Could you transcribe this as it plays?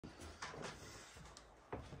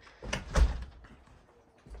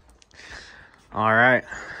All right.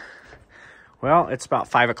 Well, it's about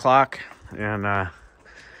 5 o'clock and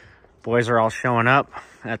boys are all showing up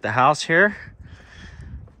at the house here.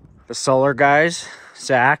 The solar guys,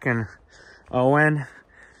 Zach and Owen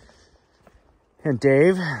and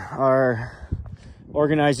Dave, are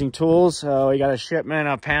organizing tools. We got a shipment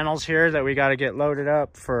of panels here that we got to get loaded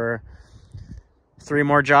up for 3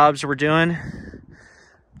 more jobs we're doing.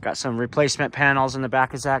 Got some replacement panels in the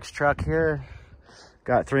back of Zach's truck here.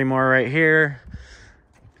 Got 3 more right here.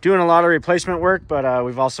 Doing a lot of replacement work, but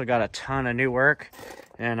we've also got a ton of new work.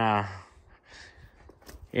 And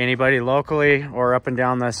anybody locally or up and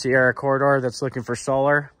down the Sierra corridor that's looking for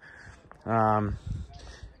solar, you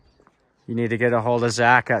need to get a hold of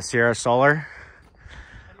Zach at Sierra Solar.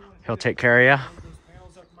 He'll take care of you.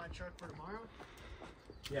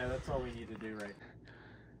 Yeah, that's all we need to do right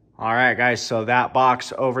now. All right, guys, so that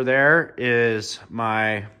box over there is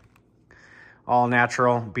my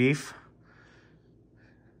all-natural beef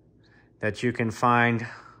that you can find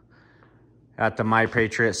at the My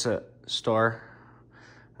Patriots store.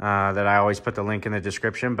 That I always put the link in the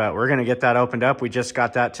description, but we're gonna get that opened up. We just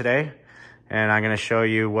got that today, and I'm gonna show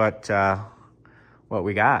you what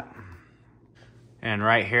we got. And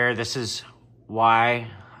right here, this is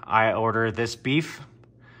why I order this beef,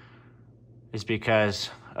 is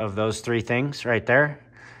because of those 3 things right there.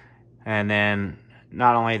 And then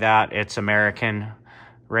not only that, it's American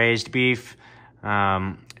raised beef.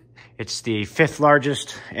 It's the 5th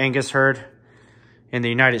largest Angus herd in the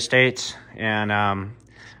United States, and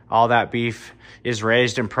all that beef is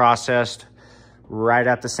raised and processed right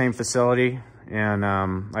at the same facility.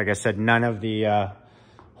 And like I said, none of the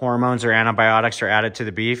hormones or antibiotics are added to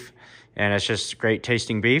the beef, and it's just great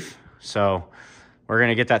tasting beef. So we're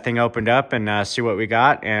gonna get that thing opened up and see what we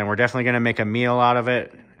got, and we're definitely gonna make a meal out of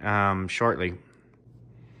it shortly.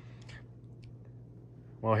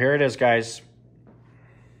 Well, here it is, guys.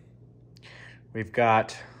 We've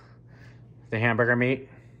got the hamburger meat,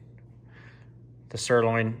 the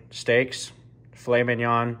sirloin steaks, filet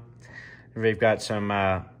mignon. We've got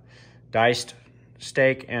some diced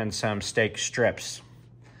steak and some steak strips.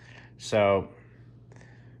 So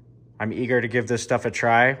I'm eager to give this stuff a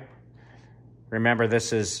try. Remember,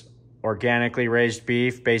 this is organically raised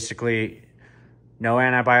beef, basically no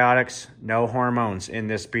antibiotics, no hormones in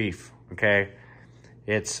this beef, okay?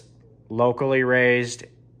 It's locally raised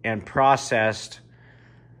and processed.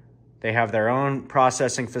 They have their own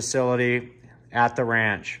processing facility at the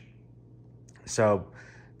ranch. So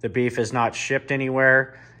the beef is not shipped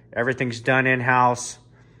anywhere. Everything's done in-house,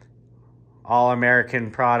 all American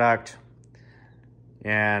product.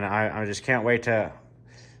 And I just can't wait to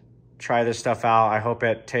try this stuff out. I hope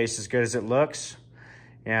it tastes as good as it looks.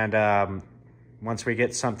 And once we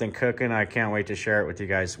get something cooking, I can't wait to share it with you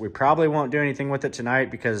guys. We probably won't do anything with it tonight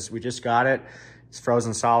because we just got it. It's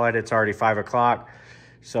frozen solid. It's already 5 o'clock.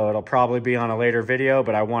 So it'll probably be on a later video,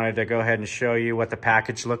 but I wanted to go ahead and show you what the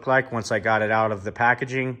package looked like once I got it out of the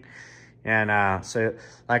packaging. And so,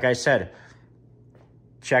 like I said,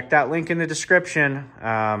 check that link in the description.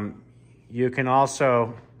 You can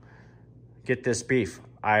also get this beef.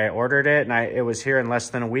 I ordered it, and it was here in less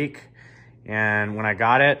than a week. And when I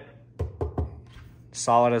got it,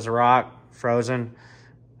 solid as a rock, frozen,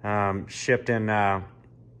 shipped in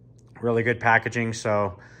really good packaging.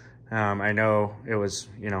 So I know it was,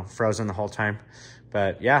 frozen the whole time.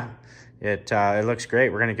 But yeah, it looks great.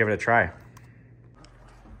 We're gonna give it a try.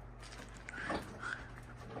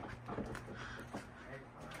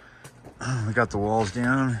 We got the walls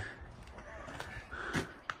down.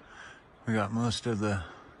 We got most of the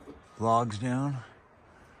logs down.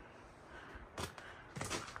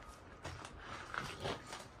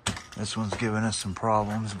 This one's giving us some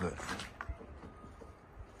problems, but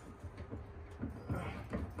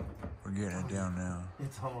we're getting it down now.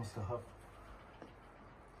 It's almost up.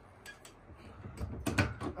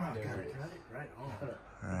 Oh, got it. Right on.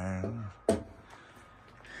 Right.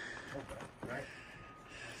 Right.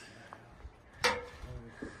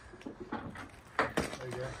 There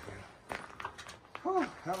you go. Oh,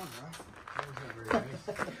 that was rough. That was very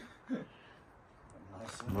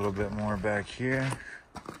nice. A little bit more back here.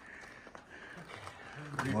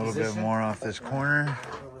 A little bit more off this corner.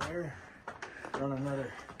 Over there. Run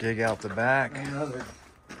another. Dig out the back. Another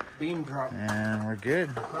beam drop. And we're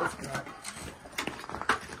good.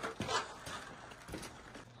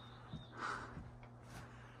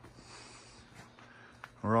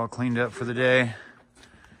 We're all cleaned up for the day.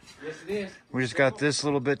 Yes, it is. We just got this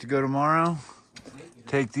little bit to go tomorrow.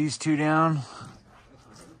 Take these 2 down.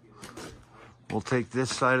 We'll take this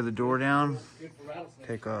side of the door down.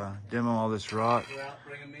 Demo all this rock.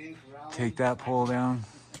 Take that pole down.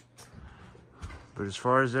 But as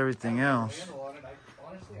far as everything else,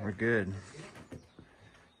 we're good.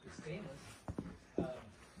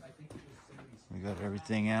 We got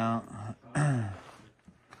everything out.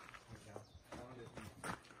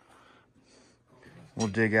 We'll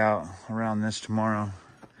dig out around this tomorrow.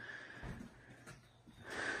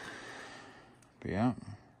 But yeah.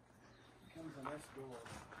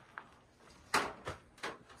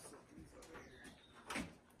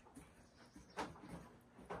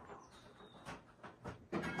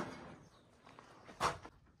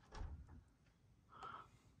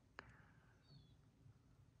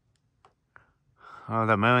 Oh,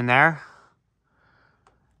 the moon there.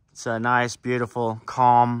 It's a nice, beautiful,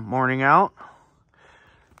 calm morning out.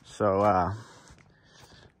 So,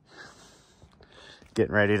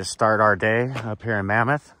 getting ready to start our day up here in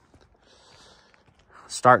Mammoth.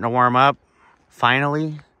 Starting to warm up.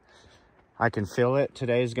 Finally, I can feel it.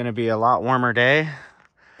 Today's going to be a lot warmer day.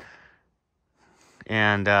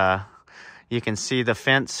 And you can see the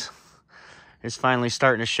fence is finally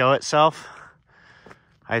starting to show itself.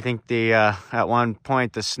 I think at one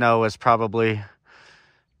point the snow was probably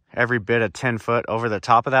every bit of 10 foot over the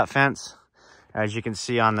top of that fence. As you can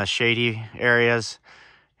see on the shady areas,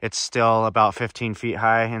 it's still about 15 feet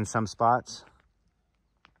high in some spots.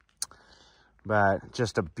 But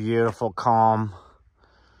just a beautiful, calm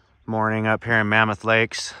morning up here in Mammoth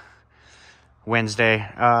Lakes. Thursday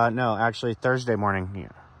morning.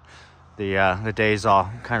 The days all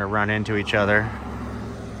kind of run into each other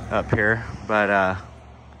up here. But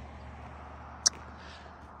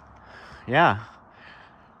yeah,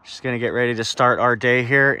 just gonna get ready to start our day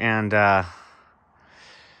here and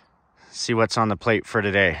see what's on the plate for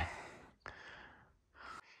today.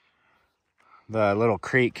 The little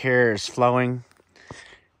creek here is flowing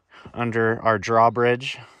under our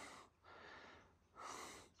drawbridge.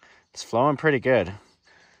 It's flowing pretty good.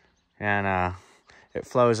 And it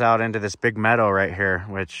flows out into this big meadow right here,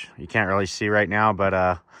 which you can't really see right now, but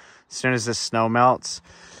as soon as the snow melts,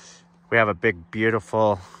 we have a big,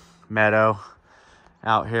 beautiful meadow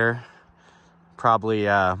out here. Probably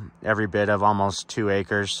every bit of almost 2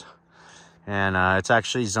 acres. And it's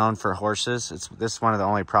actually zoned for horses. This is one of the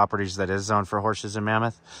only properties that is zoned for horses in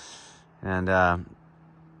Mammoth. And,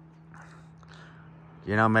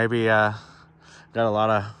 you know, maybe got a lot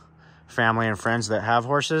of family and friends that have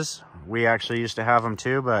horses. We actually used to have them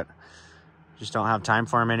too, but just don't have time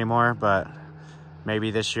for them anymore. But maybe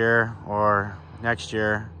this year or next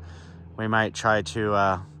year, we might try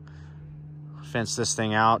to fence this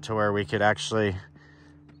thing out to where we could actually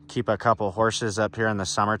keep a couple horses up here in the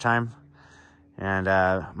summertime. And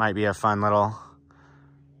might be a fun little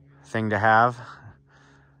thing to have.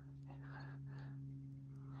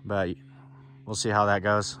 But we'll see how that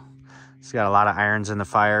goes. It's got a lot of irons in the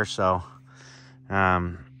fire, so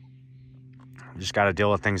just got to deal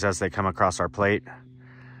with things as they come across our plate.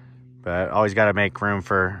 But always got to make room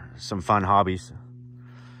for some fun hobbies.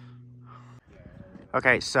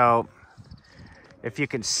 Okay, so if you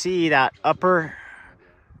can see that upper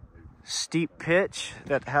steep pitch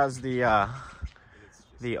that has the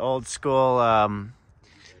old school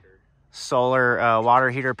solar water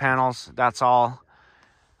heater panels, that's all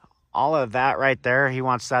of that right there. He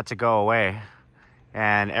wants that to go away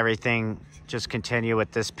and everything just continue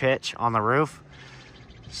with this pitch on the roof.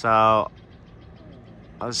 So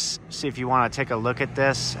let's see if you want to take a look at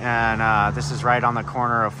this. And this is right on the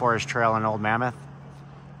corner of Forest Trail and Old Mammoth.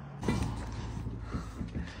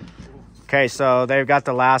 Okay, so they've got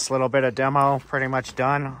the last little bit of demo pretty much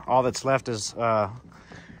done. All that's left is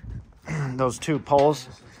those 2 poles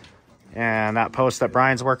and that post that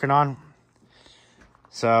Brian's working on.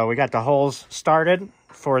 So we got the holes started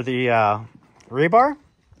for the rebar.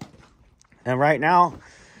 And right now,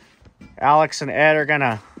 Alex and Ed are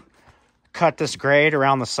gonna cut this grade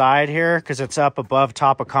around the side here because it's up above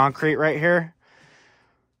top of concrete right here.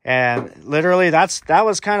 And literally that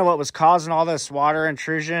was kind of what was causing all this water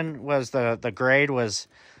intrusion, was the grade was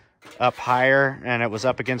up higher and it was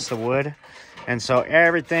up against the wood. And so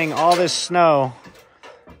everything, all this snow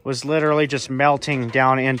was literally just melting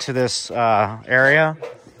down into this area,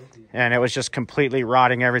 and it was just completely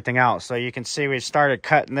rotting everything out. So you can see we started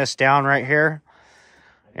cutting this down right here,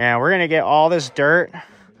 and we're gonna get all this dirt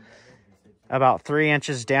about 3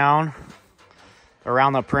 inches down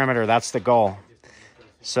around the perimeter. That's the goal.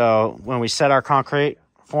 So when we set our concrete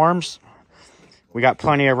forms, we got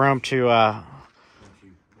plenty of room to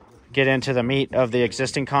get into the meat of the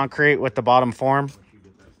existing concrete with the bottom form.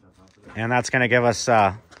 And that's going to give us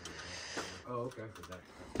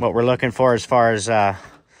what we're looking for as far as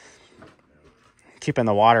keeping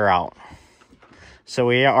the water out. So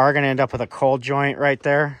we are going to end up with a cold joint right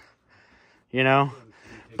there. you know.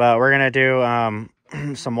 But we're gonna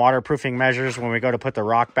do some waterproofing measures when we go to put the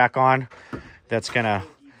rock back on. That's gonna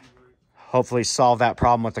hopefully solve that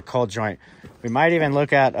problem with the cold joint. We might even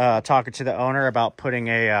look at talking to the owner about putting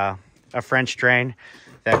a French drain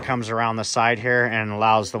that comes around the side here and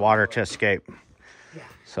allows the water to escape.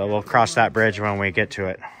 So we'll cross that bridge when we get to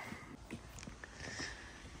it.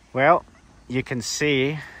 Well, you can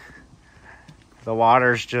see the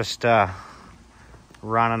water's just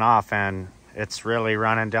running off, and it's really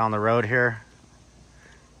running down the road here.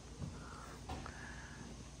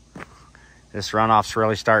 This runoff's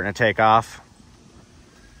really starting to take off.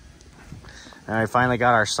 And I finally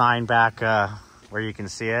got our sign back where you can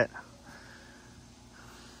see it.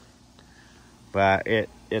 But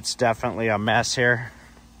it's definitely a mess here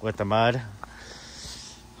with the mud.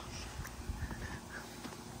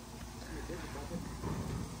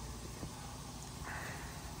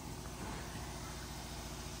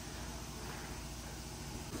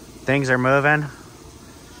 Things are moving.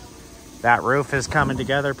 That roof is coming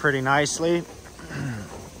together pretty nicely.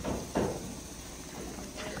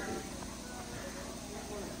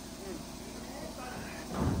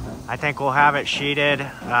 I think we'll have it sheeted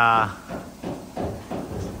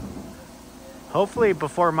hopefully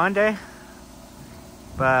before Monday.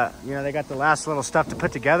 But, you know, they got the last little stuff to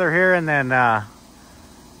put together here, and then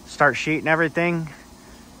start sheeting everything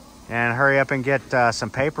and hurry up and get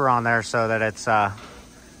some paper on there so that it's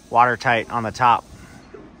watertight on the top.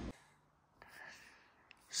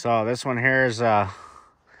 So this one here is a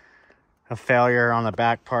failure on the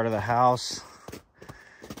back part of the house.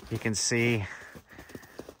 You can see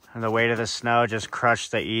the weight of the snow just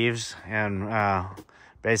crushed the eaves and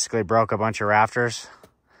basically broke a bunch of rafters.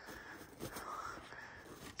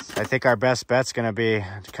 So I think our best bet's gonna be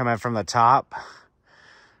coming from the top.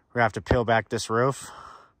 We're gonna have to peel back this roof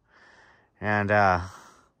and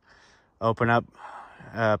open up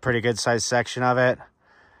a pretty good sized section of it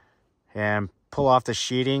and pull off the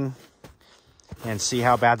sheeting and see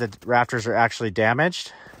how bad the rafters are actually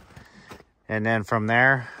damaged. And then from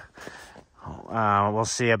there, we'll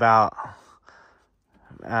see about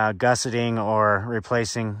gusseting or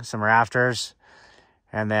replacing some rafters,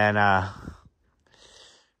 and then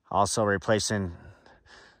also replacing,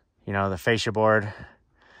 you know, the fascia board,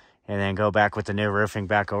 and then go back with the new roofing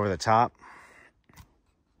back over the top.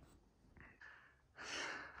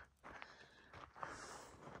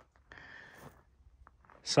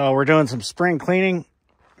 So we're doing some spring cleaning.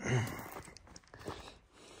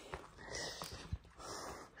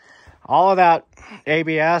 All of that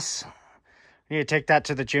ABS, you need to take that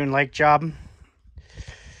to the June Lake job.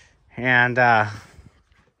 And I'm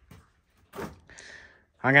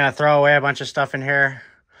gonna throw away a bunch of stuff in here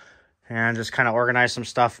and just kind of organize some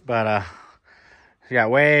stuff, but you got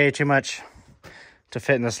way too much to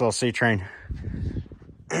fit in this little C-train.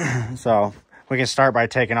 So we can start by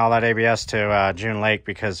taking all that ABS to June Lake,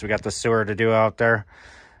 because we got the sewer to do out there,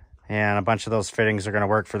 and a bunch of those fittings are going to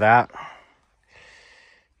work for that.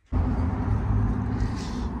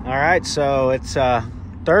 All right, so it's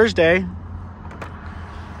Thursday.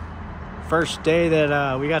 First day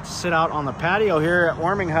that we got to sit out on the patio here at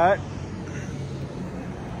Warming Hut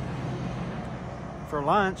for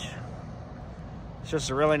lunch. It's just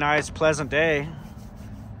a really nice, pleasant day.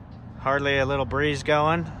 Hardly a little breeze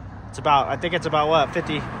going. It's about, I think it's about what,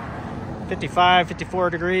 55, 54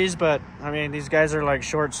 degrees, but I mean, these guys are like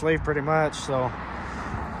short sleeve pretty much, so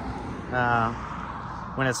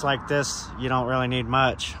when it's like this, you don't really need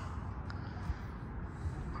much.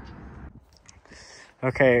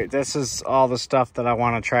 Okay, this is all the stuff that I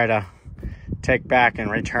want to try to take back and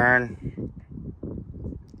return.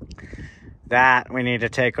 That we need to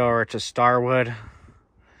take over to Starwood.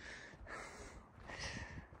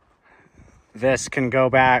 This can go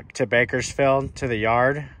back to Bakersfield, to the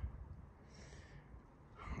yard.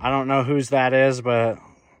 I don't know whose that is, but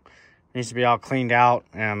it needs to be all cleaned out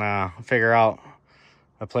and figure out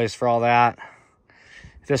a place for all that.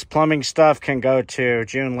 This plumbing stuff can go to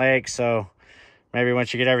June Lake, so maybe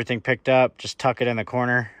once you get everything picked up, just tuck it in the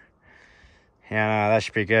corner. And that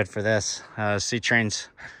should be good for this. C-train's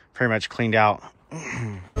pretty much cleaned out.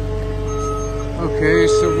 Okay,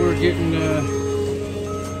 so we're getting a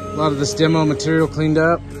lot of this demo material cleaned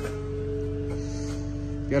up.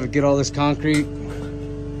 Got to get all this concrete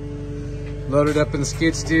loaded up in the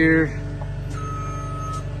skid steer.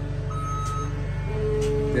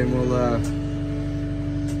 Then we'll,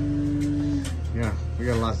 yeah, we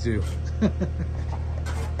got a lot to do.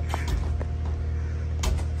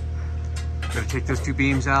 Gotta take those two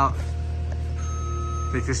beams out,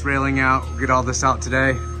 take this railing out, we'll get all this out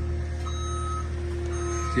today.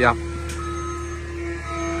 So yeah.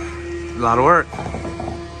 A lot of work.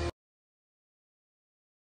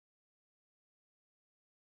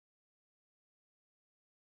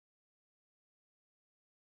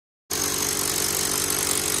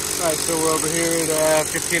 All right, so we're over here at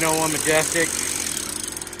 1501 Majestic.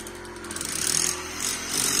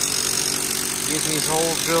 Getting these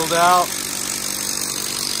holes drilled out.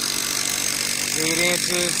 8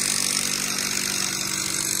 inches.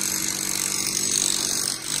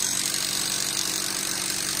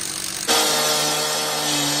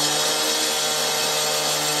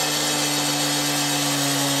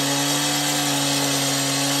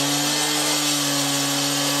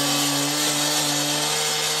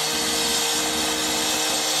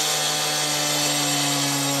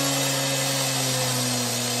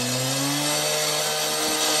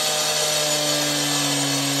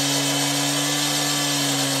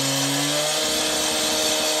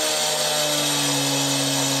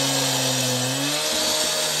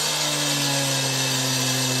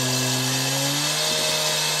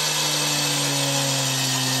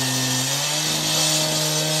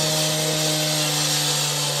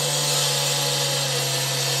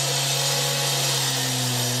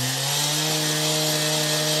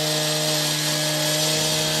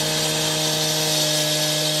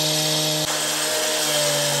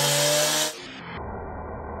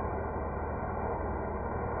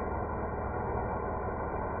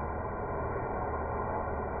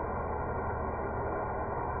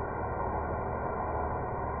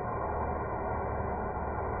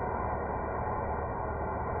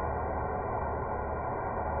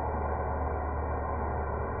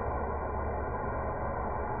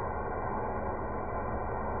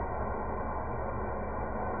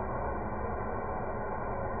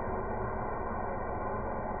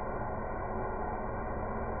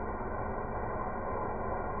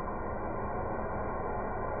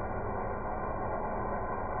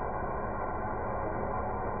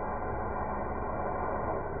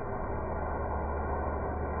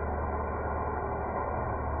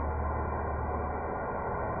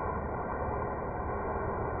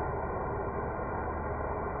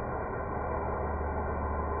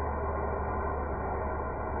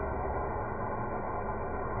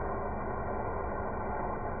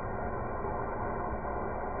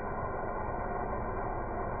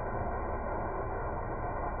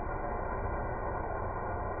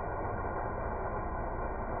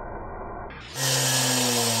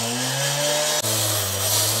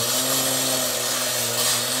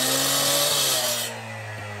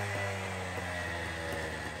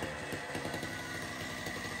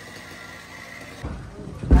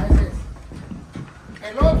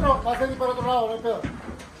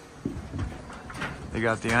 They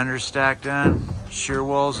got the understack done, shear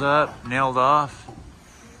walls up, nailed off.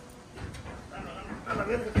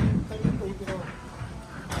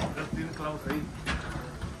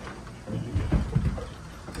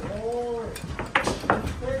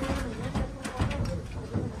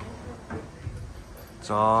 It's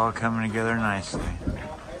all coming together nicely.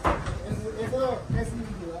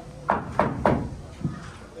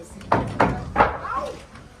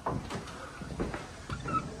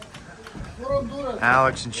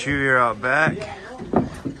 Alex and Chewy are out back,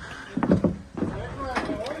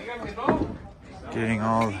 getting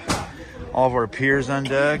all of our piers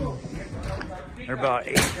undug. They're about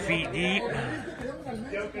 8 feet deep.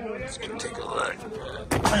 Let's go take a look.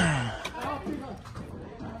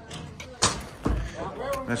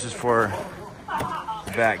 This is for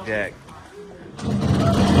the back deck.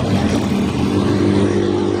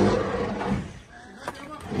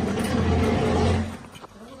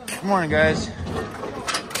 Good morning, guys.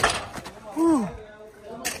 Whew.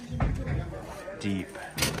 Deep.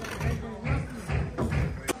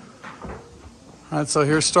 All right, so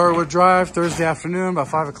here's Starwood Drive, Thursday afternoon, about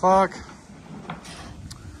 5 o'clock.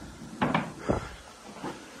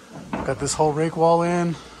 Got this whole rake wall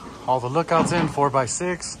in, all the lookouts in,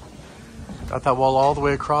 4x6. Got that wall all the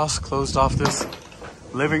way across, closed off this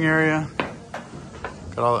living area.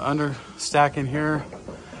 Got all the under stack in here.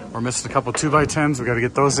 We're missing a couple 2x10s, we gotta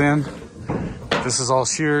get those in. This is all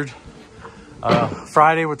sheared.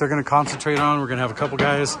 Friday, what they're gonna concentrate on, we're gonna have a couple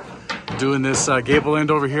guys doing this gable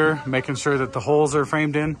end over here, making sure that the holes are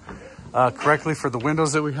framed in correctly for the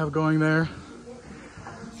windows that we have going there.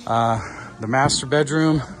 The master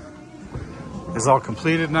bedroom is all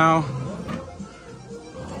completed now.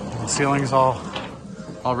 The ceiling's all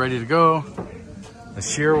ready to go. The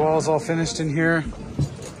shear wall's all finished in here.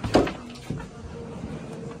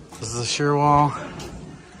 This is a shear wall.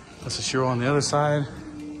 That's a shear wall on the other side.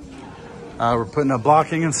 We're putting up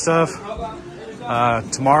blocking and stuff.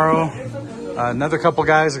 Tomorrow, another couple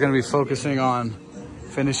guys are gonna be focusing on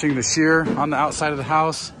finishing the shear on the outside of the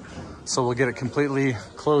house. So we'll get it completely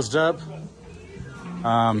closed up.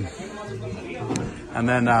 And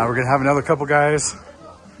then we're gonna have another couple guys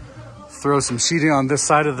throw some sheeting on this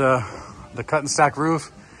side of the cut and stack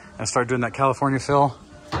roof and start doing that California fill.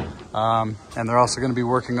 And they're also gonna be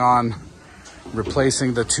working on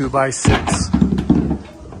replacing the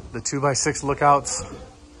 2x6 lookouts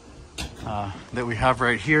that we have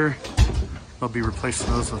right here. They'll be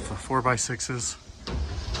replacing those with the 4x6s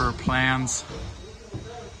per plans.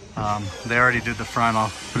 They already did the front.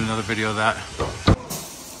 I'll put another video of that.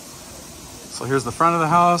 So here's the front of the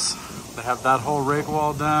house. They have that whole rake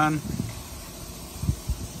wall done.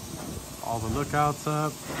 All the lookouts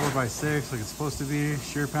up, 4x6 like it's supposed to be,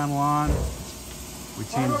 shear panel on. We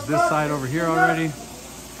changed this side over here already.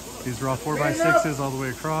 These are all 4x6s all the way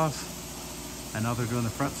across. And now they're doing the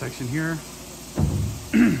front section here.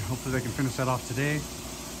 Hopefully they can finish that off today.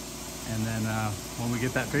 And then when we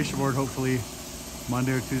get that fascia board, hopefully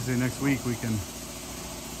Monday or Tuesday next week, we can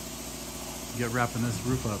get wrapping this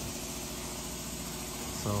roof up.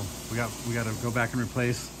 So we got to go back and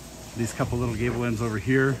replace these couple little gable ends over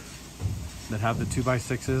here that have the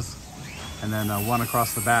 2x6s, and then one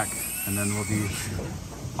across the back, and then we'll be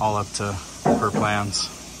all up to per plans.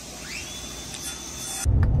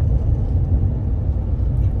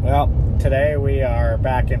 Well, today we are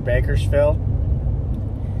back in Bakersfield.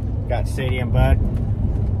 Got Sadie and Bud.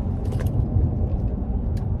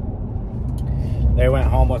 They went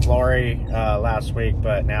home with Lori last week,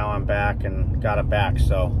 but now I'm back and got them back.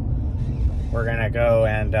 So we're gonna go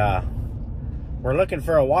and we're looking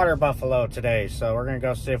for a water buffalo today. So we're gonna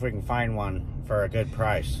go see if we can find one for a good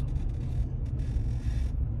price.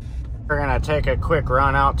 We're gonna take a quick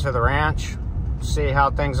run out to the ranch, see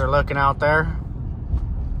how things are looking out there.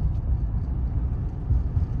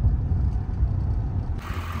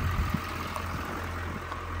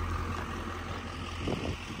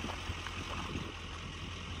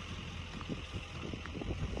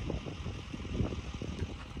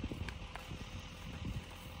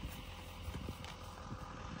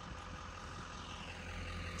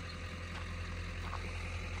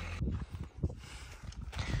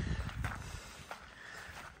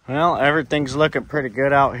 Well, everything's looking pretty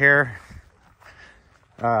good out here.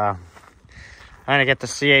 I'm gonna get the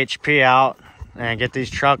CHP out and get these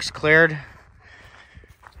trucks cleared.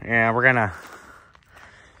 And we're gonna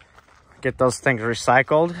get those things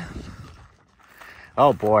recycled.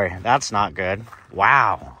 Oh boy, that's not good.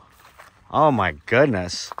 Wow. Oh my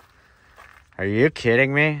goodness. Are you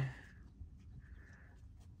kidding me?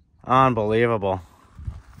 Unbelievable.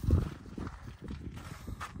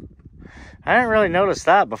 I didn't really notice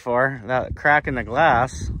that before, that crack in the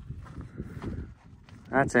glass.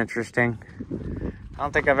 That's interesting. I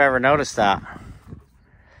don't think I've ever noticed that.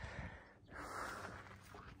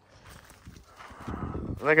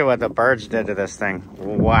 Look at what the birds did to this thing.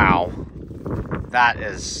 Wow. That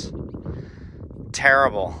is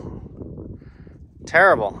terrible.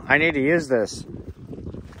 Terrible. I need to use this.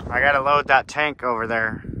 I gotta load that tank over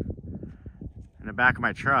there in the back of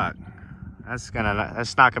my truck. That's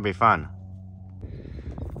not gonna be fun.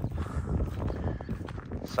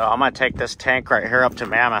 So I'm gonna take this tank right here up to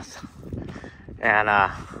Mammoth. And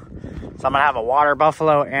so I'm gonna have a water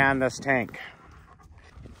buffalo and this tank.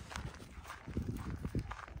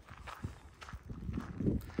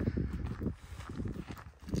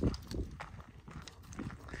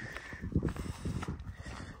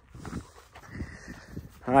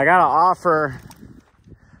 And I got an offer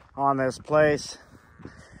on this place.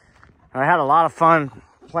 I had a lot of fun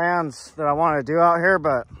plans that I wanted to do out here,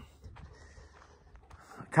 but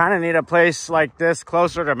kind of need a place like this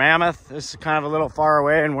closer to Mammoth. This is kind of a little far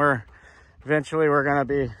away, and eventually we're going to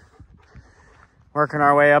be working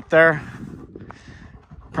our way up there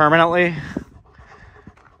permanently.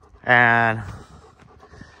 And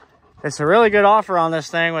it's a really good offer on this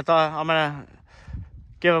thing. I'm going to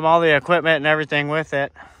give them all the equipment and everything with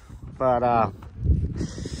it. But I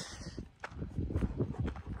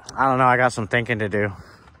don't know, I got some thinking to do.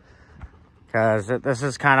 Because this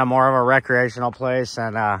is kind of more of a recreational place,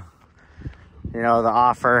 and you know, the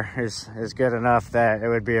offer is good enough that it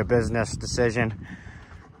would be a business decision.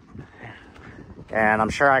 And I'm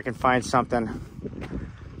sure I can find something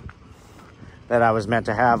that I was meant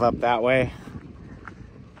to have up that way.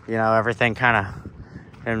 You know, everything kind of,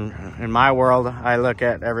 in my world, I look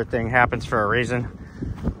at everything happens for a reason.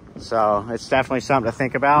 So it's definitely something to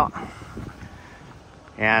think about.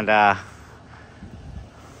 And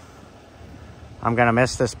I'm gonna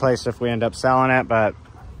miss this place if we end up selling it, but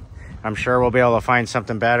I'm sure we'll be able to find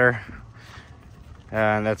something better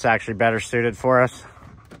and that's actually better suited for us.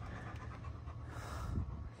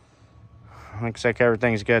 Looks like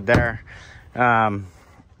everything's good there. It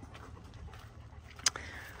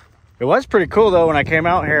was pretty cool though when I came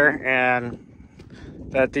out here and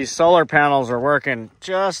that these solar panels are working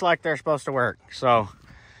just like they're supposed to work. So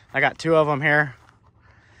I got 2 of them here,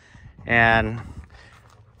 and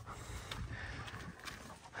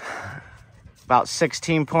about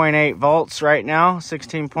 16.8 volts right now,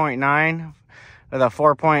 16.9 with a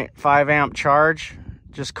 4.5 amp charge,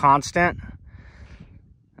 just constant.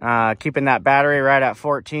 Keeping that battery right at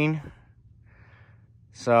 14.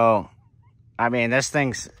 So, I mean, this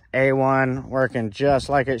thing's A1, working just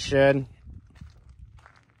like it should.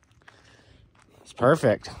 It's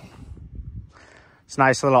perfect. It's a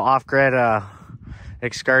nice little off-grid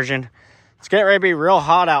excursion. It's getting ready to be real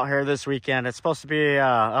hot out here this weekend. It's supposed to be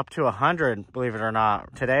up to 100, believe it or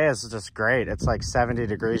not. Today is just great. It's like 70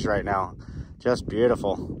 degrees right now. Just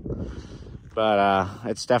beautiful. But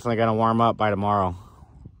it's definitely gonna warm up by tomorrow.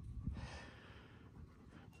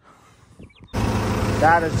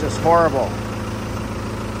 That is just horrible.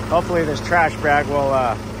 Hopefully this trash bag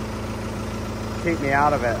will keep me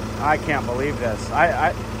out of it. I can't believe this.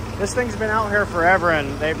 This thing's been out here forever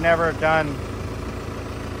and they've never done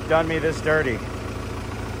me this dirty.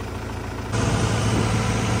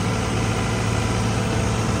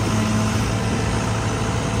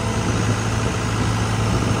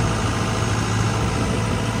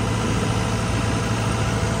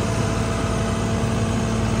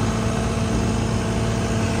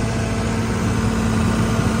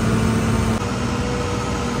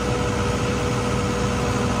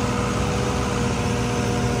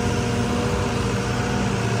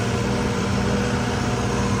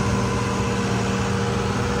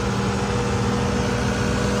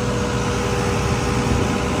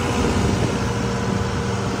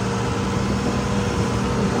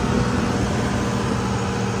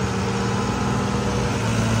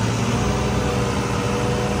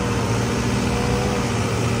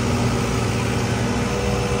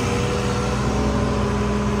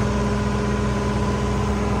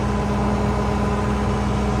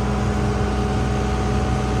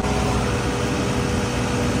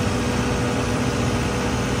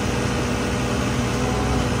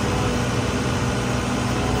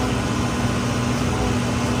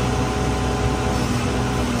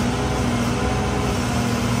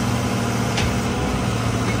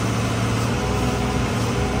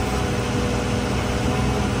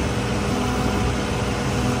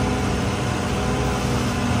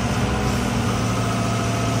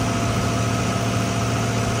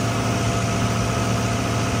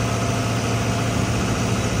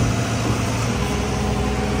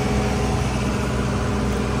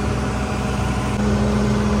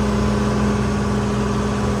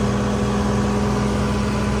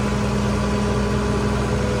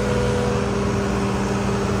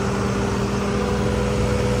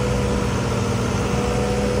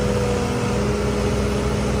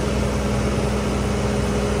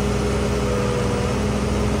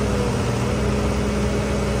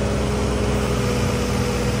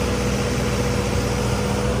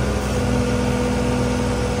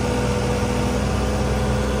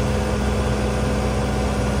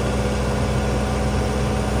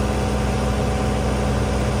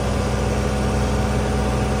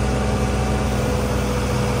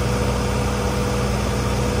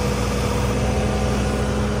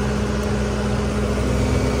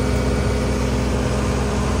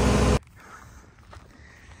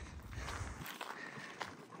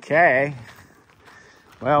 Okay,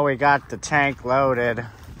 well, we got the tank loaded.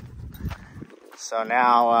 So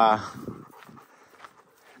now,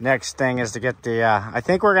 next thing is to get the, I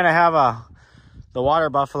think we're gonna have the water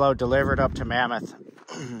buffalo delivered up to Mammoth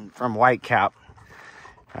from Whitecap.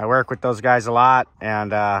 I work with those guys a lot,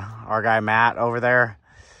 and our guy Matt over there,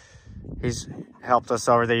 he's helped us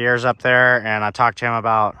over the years up there, and I talked to him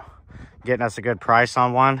about getting us a good price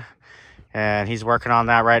on one. And he's working on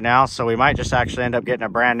that right now. So we might just actually end up getting a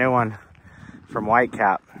brand new one from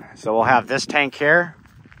Whitecap. So we'll have this tank here.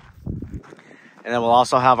 And then we'll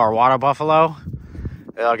also have our water buffalo.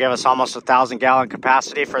 It'll give us almost 1,000-gallon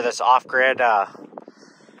capacity for this off-grid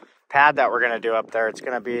pad that we're gonna do up there. It's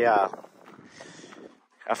gonna be a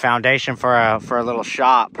foundation for a little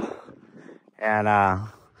shop. And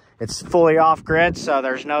it's fully off-grid, so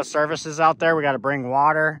there's no services out there. We gotta bring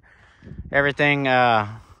water, everything.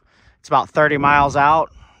 It's about 30 miles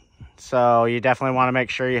out, so you definitely want to make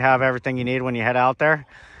sure you have everything you need when you head out there.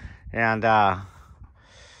 And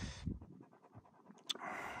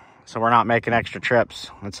so we're not making extra trips.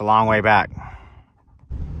 It's a long way back.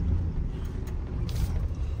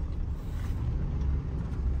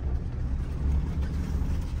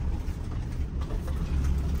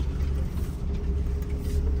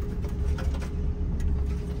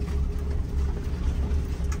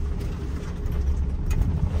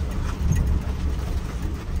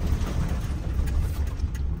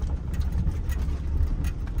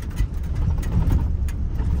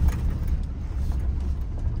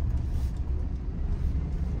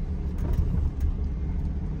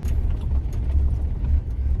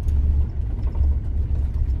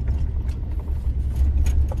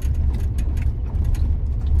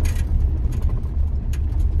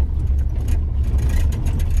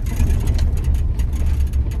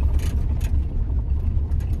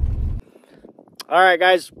 All right,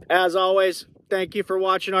 guys, as always, thank you for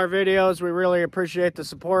watching our videos. We really appreciate the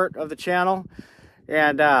support of the channel.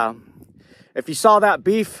 And if you saw that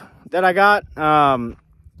beef that I got,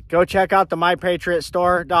 go check out the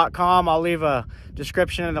mypatriotstore.com. I'll leave a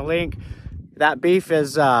description and a link. That beef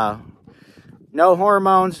is no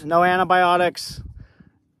hormones, no antibiotics,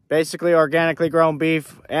 basically organically grown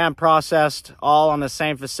beef and processed, all on the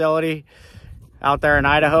same facility out there in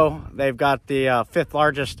Idaho. They've got the 5th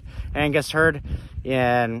largest Angus herd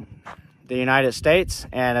in the United States,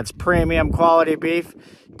 and it's premium quality beef.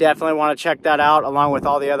 Definitely want to check that out along with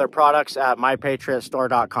all the other products at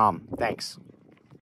mypatriotstore.com. Thanks.